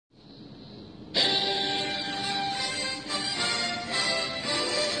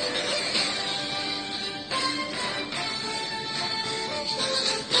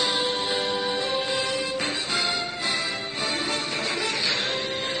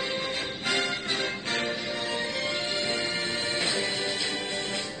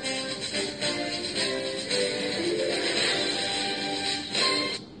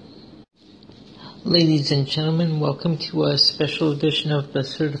Ladies and gentlemen, welcome to a special edition of the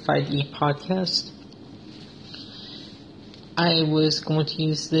Certified E podcast. I was going to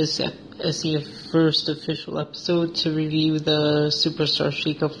use this as the first official episode to review the Superstar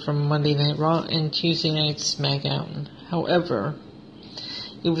Shakeup from Monday Night Raw and Tuesday Night SmackDown. However,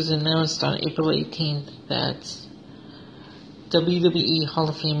 it was announced on April 18th that WWE Hall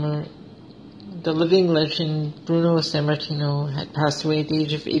of Famer, the living legend Bruno Sammartino, had passed away at the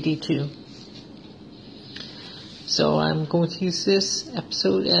age of 82. So I'm going to use this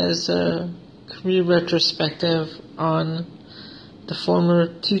episode as a career retrospective on the former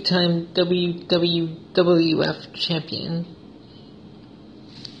two-time WWF champion.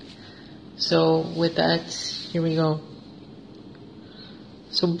 So with that, here we go.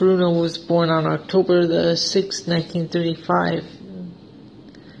 So Bruno was born on October the 6th, 1935.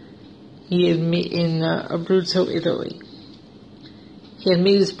 He had in Abruzzo, Italy. He had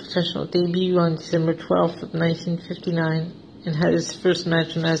made his professional debut on December 12th of 1959 and had his first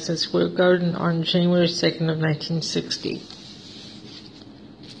match in Madison Square Garden on January 2nd of 1960.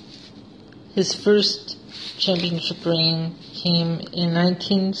 His first championship reign came in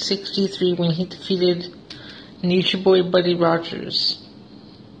 1963 when he defeated Nature Boy Buddy Rogers.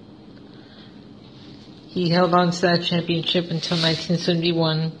 He held on to that championship until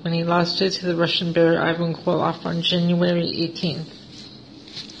 1971 when he lost it to the Russian Bear Ivan Koloff on January 18th.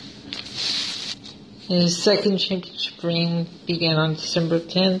 His second championship reign began on December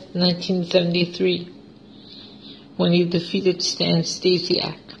 10th, 1973, when he defeated Stan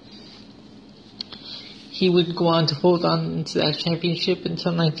Stasiak. He would go on to hold on to that championship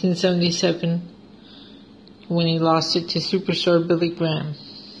until 1977, when he lost it to superstar Billy Graham.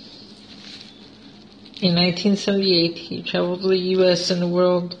 In 1978, he traveled to the U.S. and the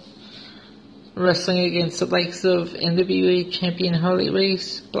world, wrestling against the likes of NWA champion Harley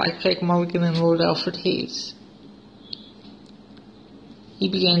Race, Blackjack Mulligan, and Lord Alfred Hayes. He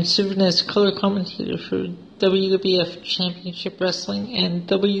began serving as color commentator for WWF Championship Wrestling and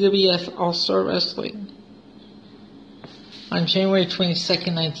WWF All-Star Wrestling. On January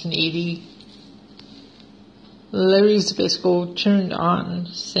 22nd, 1980, Larry Zbyszko turned on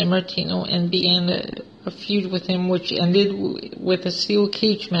Sammartino and began a feud with him, which ended with a steel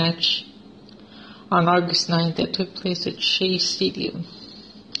cage match on August 9th that took place at Shea Stadium.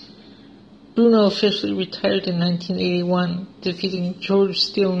 Bruno officially retired in 1981, defeating George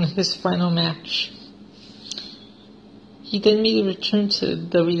Steele in his final match. He then made a return to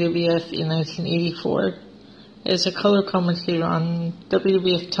WWF in 1984 as a color commentator on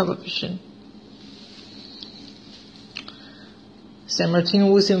WWF television.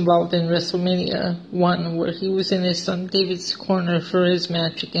 Sammartino was involved in WrestleMania 1, where he was in his son David's corner for his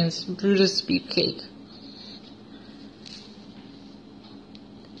match against Brutus Beefcake.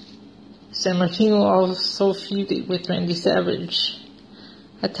 Sammartino also feuded with Randy Savage,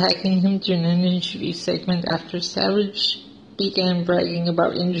 attacking him during an injury segment after Savage began bragging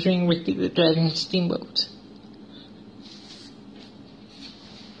about injuring Ricky the Dragon Steamboat.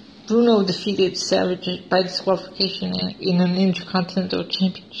 Bruno defeated Savage by disqualification in an Intercontinental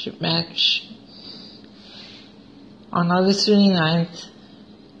Championship match. On August 29th,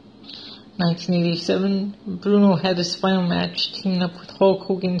 1987, Bruno had his final match teaming up with Hulk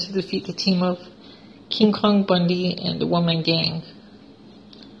Hogan to defeat the team of King Kong Bundy and the One-Man Gang.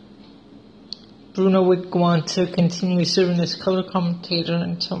 Bruno would go on to continue serving as color commentator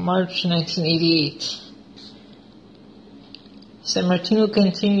until March 1988. Sammartino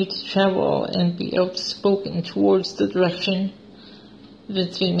continued to travel and be outspoken towards the direction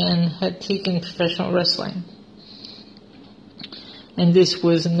Vince McMahon had taken professional wrestling. And this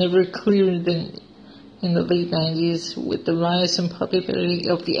was never clearer than in the late 90s with the rise in popularity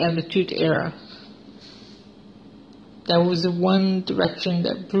of the Attitude Era. That was the one direction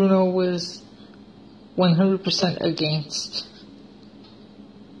that Bruno was 100% against.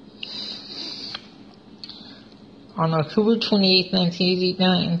 On October 28,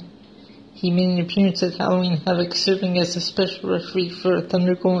 1989, he made an appearance at Halloween Havoc, serving as a special referee for a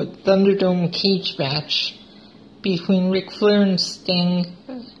Thunderdome cage match between Ric Flair and Sting,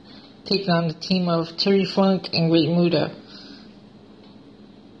 taking on the team of Terry Funk and Great Muta.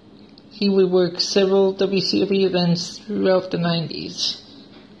 He would work several WCW events throughout the 90s.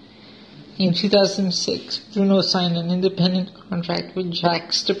 In 2006, Bruno signed an independent contract with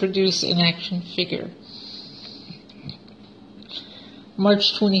Jakks to produce an action figure.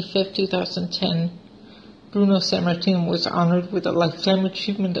 March 25, 2010, Bruno Sammartino was honored with a Lifetime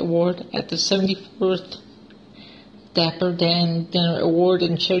Achievement Award at the 74th Dapper Dan Dinner Award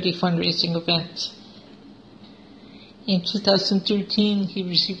and Charity Fundraising event. In 2013, he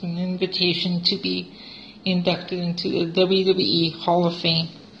received an invitation to be inducted into the WWE Hall of Fame.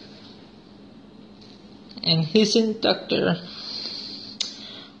 And his inductor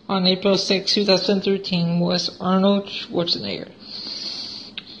on April 6, 2013 was Arnold Schwarzenegger.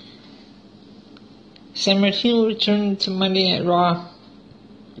 Sammartino returned to Monday Night Raw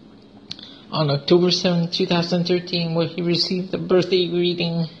on October 7, 2013, where he received a birthday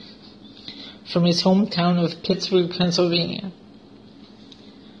greeting from his hometown of Pittsburgh, Pennsylvania.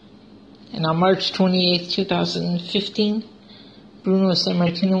 And on March 28, 2015, Bruno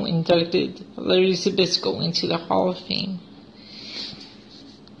Sammartino inducted Larry Zbyszko into the Hall of Fame.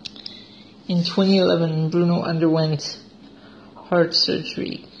 In 2011, Bruno underwent heart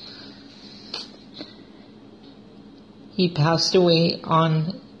surgery. He passed away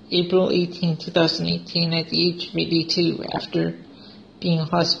on April 18, 2018 at the age of 82 after being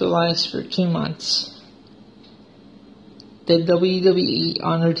hospitalized for 2 months. The WWE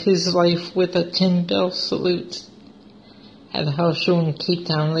honored his life with a 10-bell salute at a house show in Cape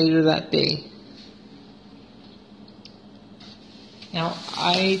Town later that day. Now,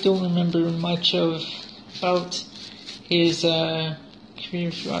 I don't remember much about his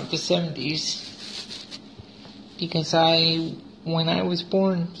career throughout the 70s because when I was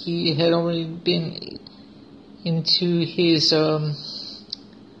born, he had already been into his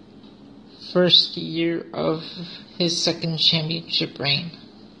first year of his second championship reign.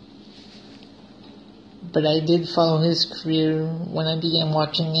 But I did follow his career when I began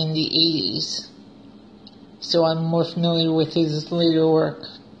watching in the 80s, so I'm more familiar with his later work.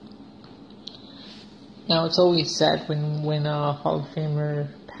 Now, it's always sad when a Hall of Famer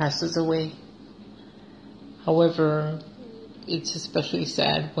passes away. However, it's especially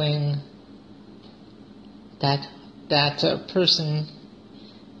sad when that person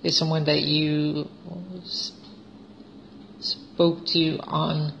is someone that you spoke to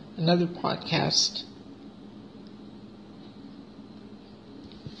on another podcast.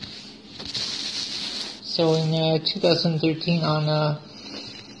 So in 2013, on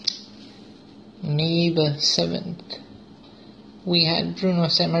May the 7th, we had Bruno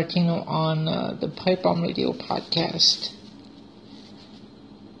Sammartino on the Pipe Bomb Radio podcast.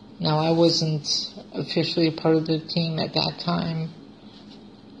 Now, I wasn't officially a part of the team at that time.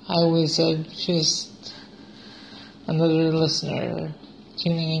 I was just another listener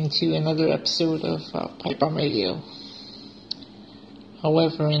tuning into another episode of Pipe Bomb Radio.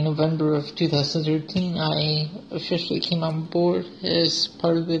 However, in November of 2013, I officially came on board as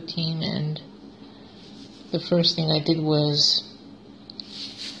part of the team, and the first thing I did was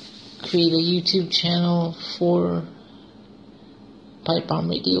create a YouTube channel for Pipe Bomb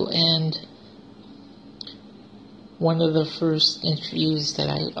Radio, and one of the first interviews that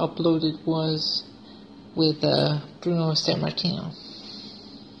I uploaded was with Bruno Sammartino.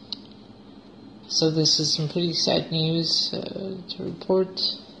 So this is some pretty sad news to report.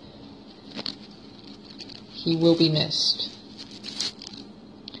 He will be missed.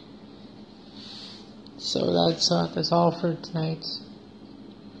 So that's all for tonight.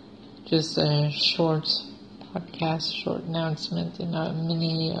 Just a short podcast, short announcement, and a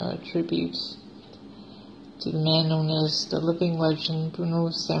mini tribute to the man known as the living legend Bruno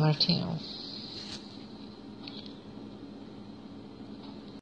Sammartino.